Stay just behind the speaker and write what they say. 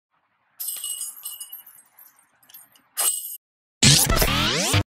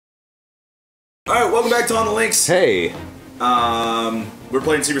Alright, welcome back to On the Links. Hey. We're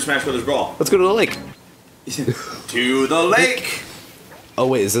playing Super Smash Bros. Brawl. Let's go to the lake. To the lake! Oh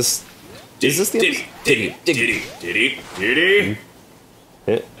wait, is this the Diddy.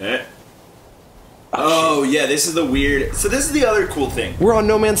 Oh yeah, this is the weird. So this is the other cool thing. We're on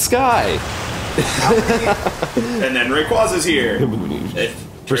No Man's Sky. And then Rayquaza's here.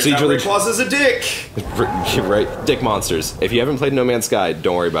 Procedurally, Rayquaza's a dick. right? Dick monsters. If you haven't played No Man's Sky,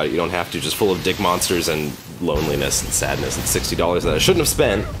 don't worry about it. You don't have to. Just full of dick monsters and loneliness and sadness. And $60 that I shouldn't have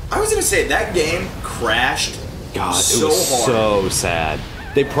spent. I was gonna say that game crashed. God, so it was hard. so sad.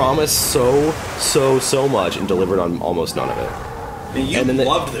 They promised so much and delivered on almost none of it. And you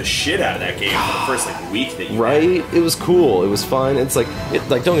loved the shit out of that game for the first week that you right? Had. It was cool. It was fun. It's like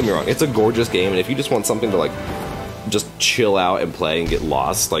don't get me wrong. It's a gorgeous game, and if you just want something to just chill out and play and get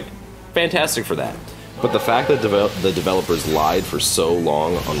lost, fantastic for that. But the fact that the developers lied for so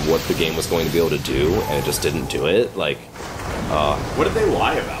long on what the game was going to be able to do, and it just didn't do it, what did they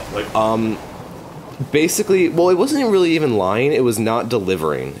lie about? Basically, well, it wasn't really even lying. It was not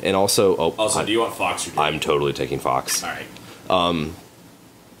delivering, and also, do you want Fox or I'm totally taking Fox. All right.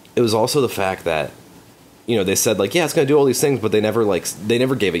 It was also the fact that, they said yeah, it's gonna do all these things, but they never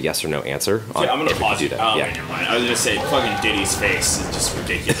gave a yes or no answer. I'm gonna pause you. that. Oh, yeah. wait, never mind. I was gonna say fucking Diddy's face is just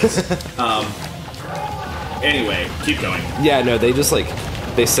ridiculous. Anyway, keep going. Yeah, no, they just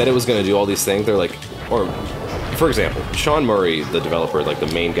they said it was gonna do all these things. They're or for example, Sean Murray, the developer, the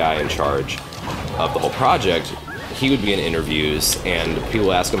main guy in charge of the whole project, he would be in interviews and people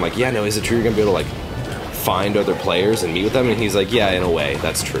would ask him yeah, no, is it true you're gonna be able to find other players and meet with them? And he's yeah, in a way,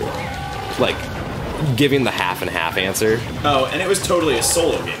 that's true. Giving the half and half answer. Oh, and it was totally a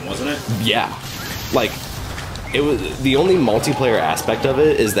solo game, wasn't it? Yeah. It was the only multiplayer aspect of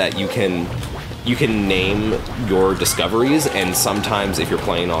it is that you can name your discoveries, and sometimes if you're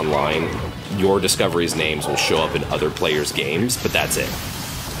playing online, your discoveries' names will show up in other players' games, but that's it.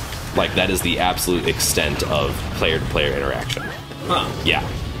 That is the absolute extent of player-to-player interaction. Huh. Yeah.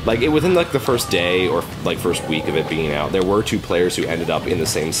 Within the first day or first week of it being out, there were two players who ended up in the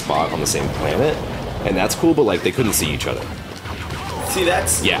same spot on the same planet, and that's cool, but they couldn't see each other. See,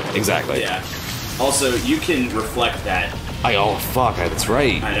 that's... Yeah, exactly. Yeah. Also, you can reflect that. Oh, fuck, that's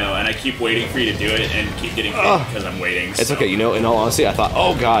right. I know, and I keep waiting for you to do it and keep getting hit because I'm waiting. It's okay, in all honesty, I thought,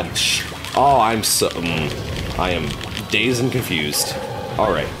 oh god. Oh, I'm so... I am dazed and confused.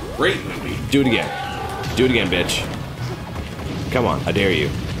 Alright. Great movie. Do it again. Do it again, bitch. Come on, I dare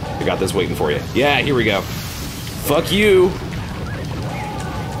you. I got this waiting for you. Yeah, here we go. Fuck you!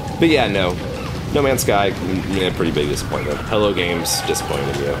 But yeah, no. No Man's Sky, pretty big disappointment. Hello Games,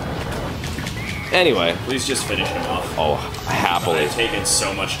 disappointed in you. Anyway. Please just finish him off. Oh, happily. I've taken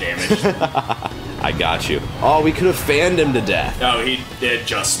so much damage. I got you. Oh, we could have fanned him to death. No, he did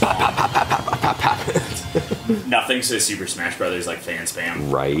just spawn. Nothing says Super Smash Brothers like fan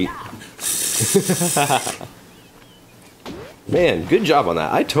spam. Right. Man, good job on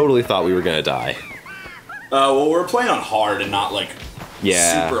that. I totally thought we were gonna die. Well, we're playing on hard and not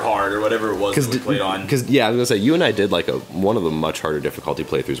super hard or whatever it was that we played on. Because yeah, I was gonna say you and I did one of the much harder difficulty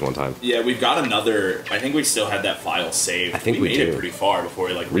playthroughs one time. Yeah, we've got another. I think we still had that file saved. I think we made it pretty far before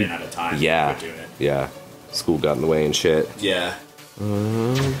we ran out of time. Yeah, doing it. Yeah. School got in the way and shit. Yeah.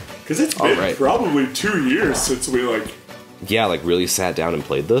 Because it's been probably 2 years since we Yeah, really sat down and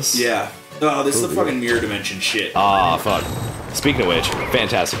played this. Yeah. Oh, this is the fucking mirror dimension shit. Ah, fuck. Speaking of which,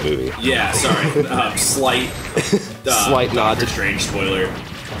 fantastic movie. Yeah, sorry. Slight nod to Strange spoiler.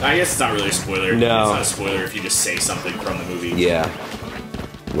 I guess it's not really a spoiler. No. It's not a spoiler if you just say something from the movie. Yeah.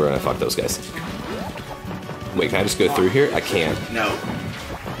 We're gonna fuck those guys. Wait, can I just go through here? I can't. No.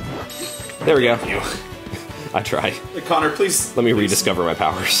 There we go. Thank you. I tried. Hey, Connor, please. Let me rediscover my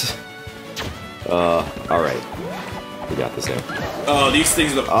powers. Alright. We got this now. Oh, these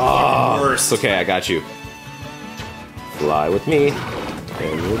things are the worst. Okay, I got you. Fly with me,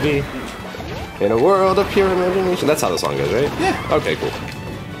 and you'll be in a world of pure imagination. That's how the song goes, right? Yeah. Okay, cool.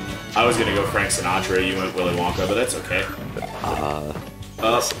 I was gonna go Frank Sinatra, you went Willy Wonka, but that's okay.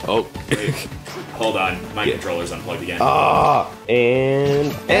 Oh. Wait. Hold on, my controller's unplugged again.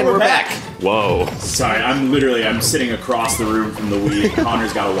 And we're back. Whoa. Sorry, I'm sitting across the room from the Wii.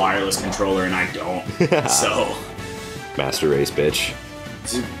 Connor's got a wireless controller and I don't. So. Master race, bitch.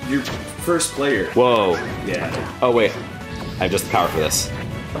 It's your first player. Whoa. Yeah. Oh wait, I have just the power for this.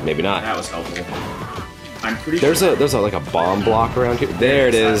 Maybe not. That was helpful. I'm pretty there's sure. There's a bomb block around here. There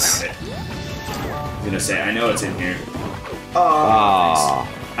it is. I'm gonna say I know it's in here. Ah.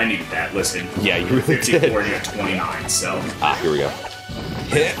 I needed that. Listen. Yeah, you really 54 did. and you're 29, so. Here we go.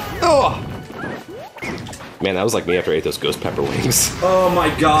 Hit. Oh. Man, that was like me after I ate those ghost pepper wings. Oh my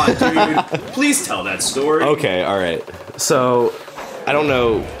god, dude. Please tell that story. Okay, alright. So, I don't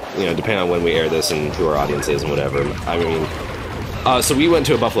know, you know, depending on when we air this and who our audience is and whatever. I mean, so we went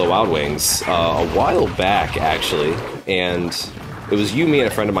to a Buffalo Wild Wings a while back, actually, and it was you, me, and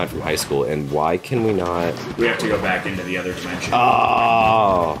a friend of mine from high school, and why can we not... We have to go back into the other dimension. Oh,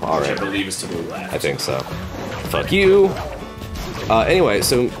 alright. Which I believe is to the left. I think so. Fuck you! Anyway,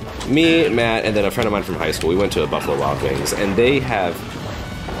 so me, Matt, and then a friend of mine from high school, we went to a Buffalo Wild Wings, and they have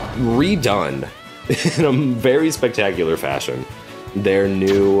redone, in a very spectacular fashion, their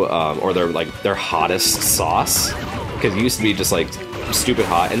new, or their hottest sauce. Because it used to be just like stupid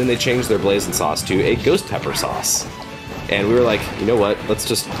hot, and then they changed their blazing sauce to a ghost pepper sauce. And we were like, you know what? Let's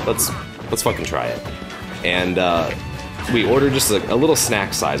fucking try it. And we ordered just a little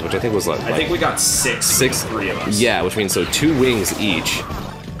snack size, which I think was like... I think we got six, three of us. Yeah, which means so 2 wings each.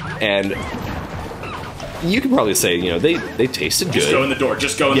 And you could probably say, you know, they tasted good. Just go in the door.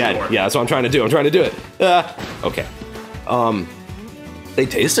 Just go in the door. Yeah, that's what I'm trying to do. I'm trying to do it. Okay. They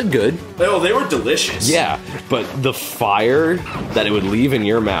tasted good. Oh, they were delicious. Yeah, but the fire that it would leave in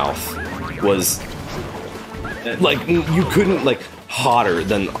your mouth was... Like, you couldn't, like, hotter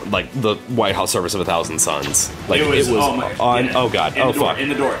than, like, the White House service of 1,000 suns. Like, it was oh my, on... yeah. Oh, God. In Oh, the door, fuck. in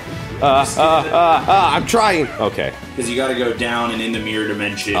the door. I'm trying. Okay. Because you gotta go down and in the mirror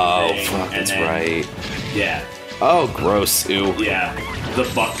dimension Oh, thing, fuck, and that's then, right. Yeah. Oh, gross. Ew. Yeah. The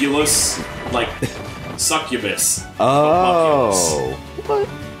bucculus, like, succubus. Oh. What?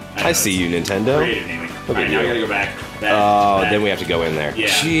 I see you, Nintendo. Creative naming. Alright, you. now I gotta go back. Oh, then we have to go in there. Yeah.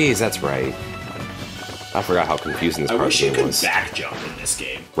 Jeez, that's right. I forgot how confusing this I part wish of you the game could was. back jump in this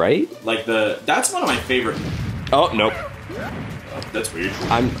game. Right? Like that's one of my favorite. Oh, nope. That's weird.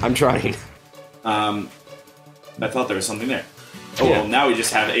 I'm trying. I thought there was something there. Oh Yeah. well, now we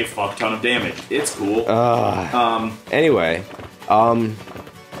just have a fuck ton of damage. It's cool. Anyway,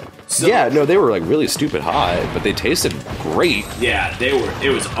 So, yeah, no, they were like really stupid hot, but they tasted great. Yeah, they were. It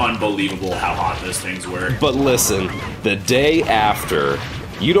was unbelievable how hot those things were. But listen, the day after,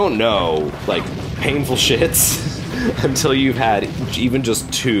 you don't know, like, painful shits until you've had even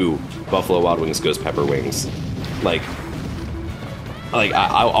just 2 Buffalo Wild Wings ghost pepper wings. Like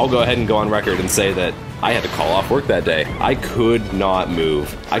I'll go ahead and go on record and say that I had to call off work that day. I could not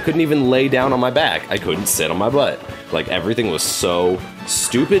move. I couldn't even lay down on my back. I couldn't sit on my butt. Like, everything was so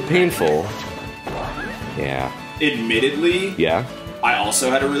stupid painful. Yeah. Admittedly, Yeah? I also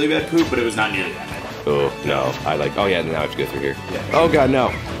had a really bad poop, but it was not nearly that bad. Oh, no. Oh yeah, now I have to go through here. Yeah. Oh god,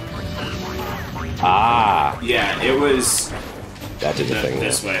 no. Ah. Yeah, it was That did the thing.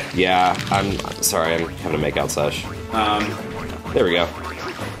 this way. Yeah, I'm sorry, I'm having a make-out sesh. There we go.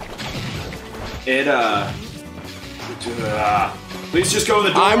 Please just go in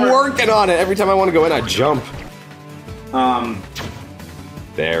the door. I'm working on it. Every time I want to go in, I jump.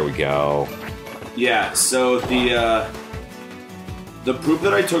 There we go. Yeah, so the poop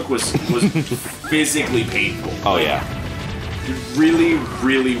that I took was physically painful. Oh yeah. Really,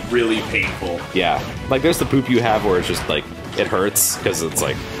 really, really painful. Yeah. Like, there's the poop you have where it's just like it hurts because it's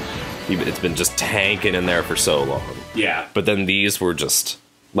like it's been just tanking in there for so long. Yeah. But then these were just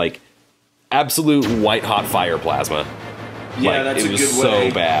like absolute white hot fire plasma. Yeah, Like, that's a good way. It was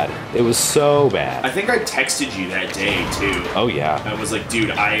so bad. It was so bad. I think I texted you that day too. Oh yeah. I was like,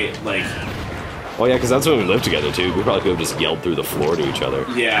 dude, Oh yeah, because that's when we lived together too. We probably could have just yelled through the floor to each other.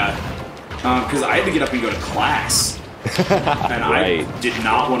 yeah. Because I had to get up and go to class. And Right. I did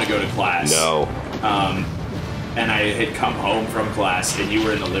not want to go to class. No. And I had come home from class, and you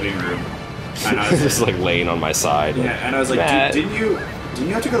were in the living room. And I was Just like laying on my side. yeah, and I was like, Matt. dude, didn't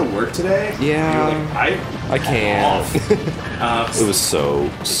you have to go to work today? Yeah. And you were like, I can't. off. It was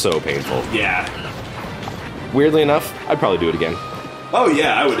so painful. Yeah. Weirdly enough, I'd probably do it again. Oh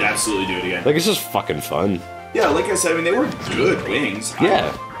yeah, I would absolutely do it again. Like, it's just fucking fun. Yeah, like I said, I mean, they were good wings.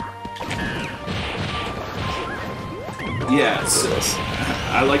 Yeah. Yeah, so,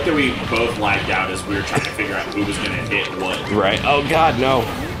 I like that we both lagged out as we were trying to figure out who was going to hit what. Right. Oh god, no.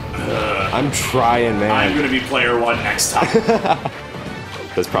 I'm trying, man. I'm going to be player 1 next time.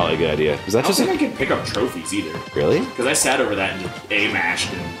 That's probably a good idea. Is that I don't just think I can pick up trophies either. really? Because I sat over that and just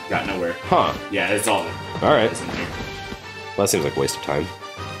A-mashed and got nowhere. Huh. Yeah, it's all Alright. that's in here. Well, that seems like a waste of time.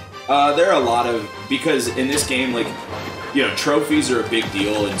 There are a lot of... Because in this game, like, you know, trophies are a big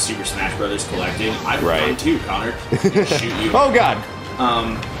deal in Super Smash Brothers collecting. I've Right. fun too, Connor. Shoot you. Oh god!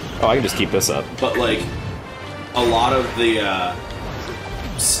 Oh, I can just keep this up. But, like, a lot of the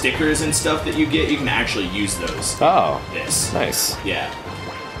stickers and stuff that you get, you can actually use those. Oh. This. Nice. Yeah.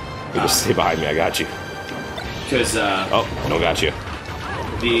 You just stay behind me, I got you. Because, Oh, no, got you.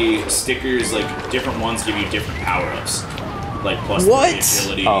 the stickers, like, different ones give you different power-ups. Like, plus What? the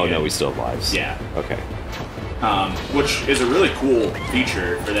agility. Oh, no, we still have lives. Yeah. Okay. Which is a really cool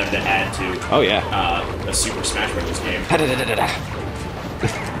feature for them to add to Oh, yeah. a Super Smash Bros. Game.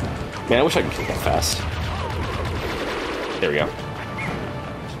 Man, I wish I could kill that fast. There we go.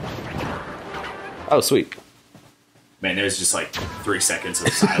 Oh, sweet. Man, there's just like 3 seconds of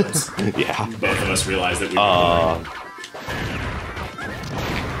silence. Yeah. Both of us realized that we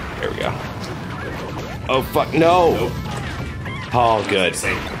There we go. Oh, fuck, no! Nope. Oh, good.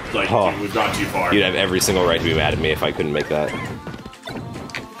 Say, like, Oh. we've gone too far. You'd have every single right to be mad at me if I couldn't make that.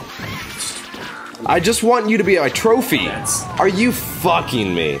 I just want you to be my trophy. Are you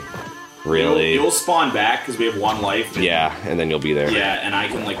fucking me? Really? You'll spawn back because we have 1 life. Yeah, and then you'll be there. Yeah, and I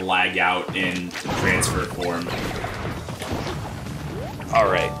can like lag out in transfer form.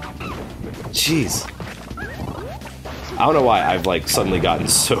 Alright. Jeez. I don't know why I've like suddenly gotten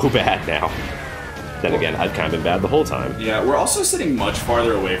so bad now. Then again, I've kind of been bad the whole time. Yeah, we're also sitting much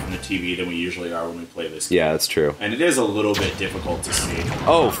farther away from the TV than we usually are when we play this game. Yeah, that's true. And it is a little bit difficult to see.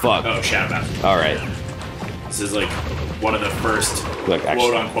 Oh, fuck. Oh, Shadow Bowser. Alright. This is like one of the first Look,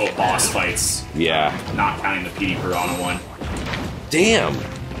 actually, quote-unquote boss fights. Yeah. Not counting the PD Piranha one. Damn.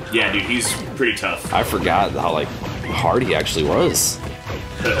 Yeah, dude, he's pretty tough. I forgot how, like, hard he actually was.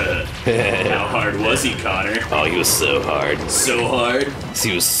 How hard was he, Connor? Oh, he was so hard. So hard?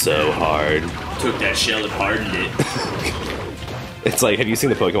 He was so hard. Took that shell and hardened it. It's like, have you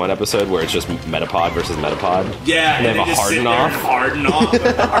seen the Pokemon episode where it's just Metapod versus Metapod? Yeah, and they have a harden off? Harden off.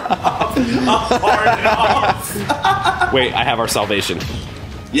 Harden off. Wait, I have our salvation.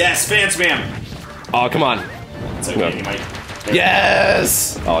 Yes, fan spam. Oh, come on. It's okay, No. you might.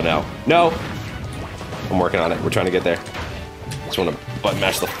 Yes! Oh, no. No! I'm working on it. We're trying to get there. Just want to button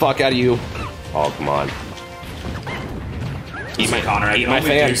mash the fuck out of you. Oh, come on. Eat my, Connor, I eat can my only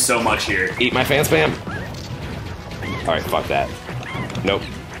fan. do so much here. Eat my fan spam. Alright, fuck that. Nope.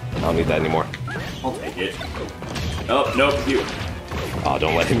 I don't need that anymore. I'll take it. Oh, nope, you. Oh,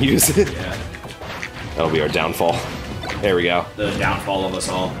 don't let him use it. Yeah. That'll be our downfall. There we go. The downfall of us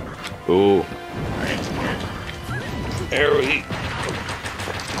all. Ooh. Alright, here. There we...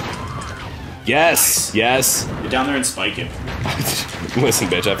 Yes! Yes! Get down there and spike him. Listen,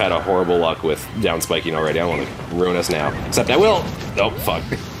 bitch, I've had a horrible luck with down spiking already. I don't want to ruin us now. Except I will! Nope, fuck.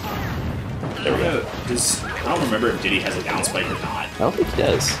 There we go. I don't remember if Diddy has a down spike or not. I don't think he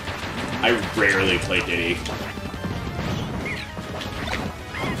does. I rarely play Diddy.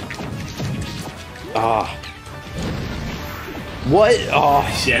 Ah. What?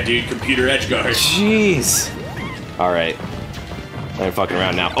 Oh, Yeah, dude, computer edge guard. jeez. Alright. I'm fucking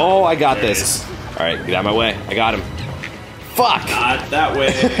around now. Oh, I got There it this. is. Alright, get out of my way. I got him. Fuck! Not that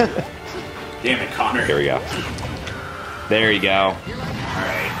way. Damn it, Connor. Here we go. There you go.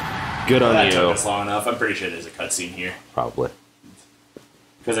 Alright. Good on That you. took us long enough. I'm pretty sure there's a cutscene here. Probably.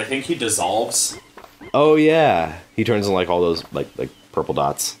 Because I think he dissolves. Oh yeah, he turns in like all those like purple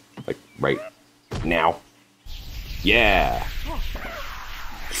dots, like right now. Yeah.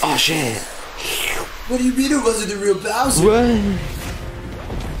 Oh shit. What do you mean it wasn't the real Bowser? What?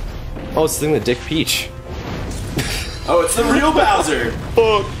 Oh, it's the thing with Dick Peach. Oh, it's the real Bowser.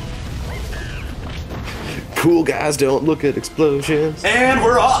 Fuck. Cool guys don't look at explosions. And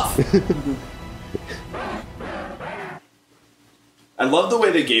we're off. I love the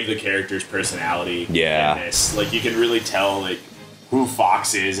way they gave the characters personality. Yeah. In this. Like, you can really tell, like, who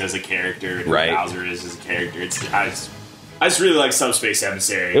Fox is as a character and who Right. Bowser is as a character. I just really like Subspace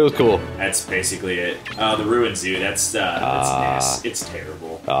Emissary. It was cool. That's basically it. The Ruin Zoo, that's nasty. It's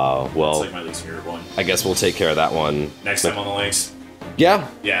terrible. Oh well. It's like my least favorite one. I guess we'll take care of that one Next time on the links. Yeah.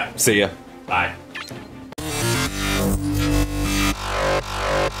 Yeah. See ya. Bye.